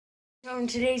So in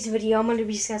today's video, I'm going to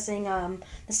be discussing the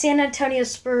San Antonio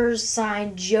Spurs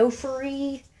signed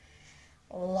Joffrey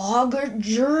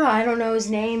Laugvergne. I don't know his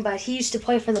name, but he used to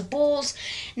play for the Bulls.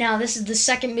 Now, this is the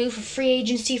second move for free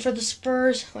agency for the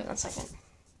Spurs. Wait 1 second.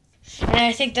 And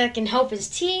I think that can help his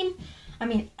team. I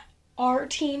mean, our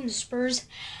team, the Spurs.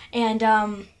 And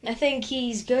I think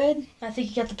he's good. I think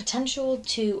he got the potential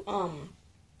to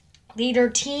lead our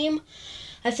team.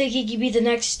 I think he could be the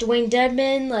next Dwayne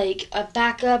Dedmon, like a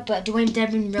backup, but Dwayne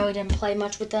Dedmon really didn't play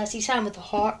much with us. He signed with the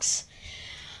Hawks.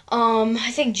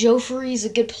 I think Joffrey's a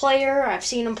good player. I've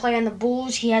seen him play on the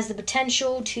Bulls. He has the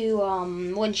potential to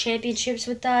win championships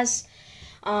with us.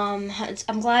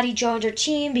 I'm glad he joined our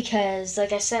team because,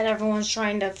 like I said, everyone's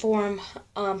trying to form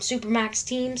Supermax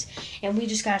teams, and we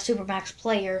just got a Supermax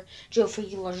player,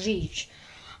 Joffrey Laugvergne.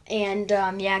 And,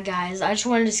 yeah, guys, I just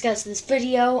wanted to discuss this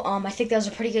video. I think that was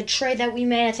a pretty good trade that we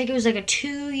made. I think it was like a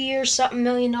 2-year something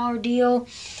 $million deal.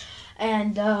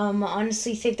 And,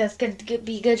 honestly think that's going to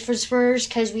be good for Spurs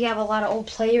because we have a lot of old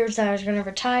players that are going to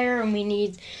retire. And we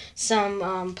need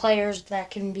some, players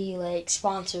that can be, like,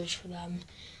 sponsors for them.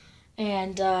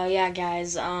 And, yeah,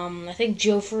 guys, I think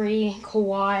Joffrey,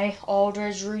 Kawhi,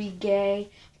 Aldridge, Rudy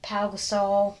Gay, Pau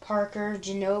Gasol, Parker,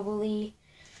 Ginobili,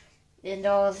 and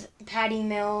Patty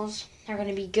Mills are going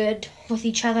to be good with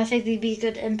each other. I think they'd be a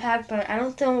good impact, but I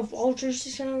don't know if Aldridge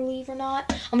is going to leave or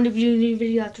not. I'm going to be doing a new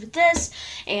video after this.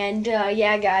 And,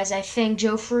 yeah, guys, I think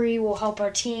Joffrey will help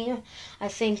our team. I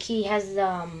think he has,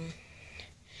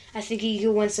 I think he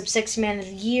could win some Sixth Man of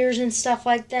the Years and stuff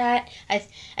like that. I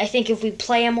think if we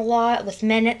play him a lot with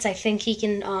minutes, I think he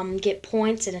can get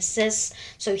points and assists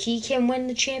so he can win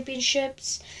the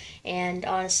championships. And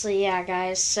honestly, yeah,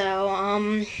 guys, so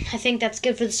I think that's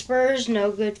good for the Spurs,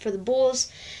 no good for the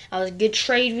Bulls. It was a good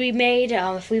trade we made.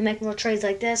 If we make more trades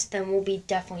like this, then we'll be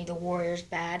definitely the Warriors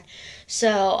bad.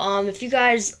 So if you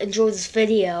guys enjoyed this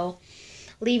video,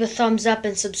 leave a thumbs up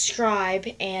and subscribe,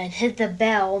 and hit the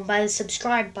bell by the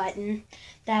subscribe button.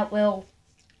 That will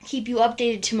keep you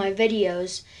updated to my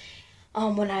videos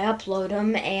when I upload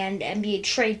them, and NBA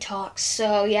trade talks.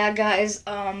 So yeah, guys,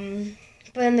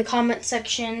 put in the comment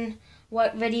section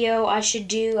what video I should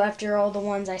do after all the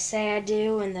ones I say I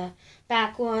do, and the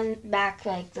back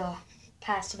like the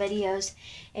past videos.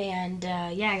 And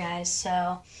yeah, guys,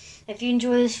 so if you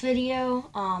enjoy this video,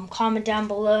 comment down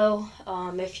below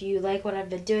if you like what I've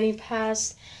been doing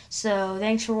past. So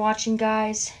thanks for watching,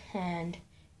 guys, and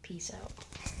peace out.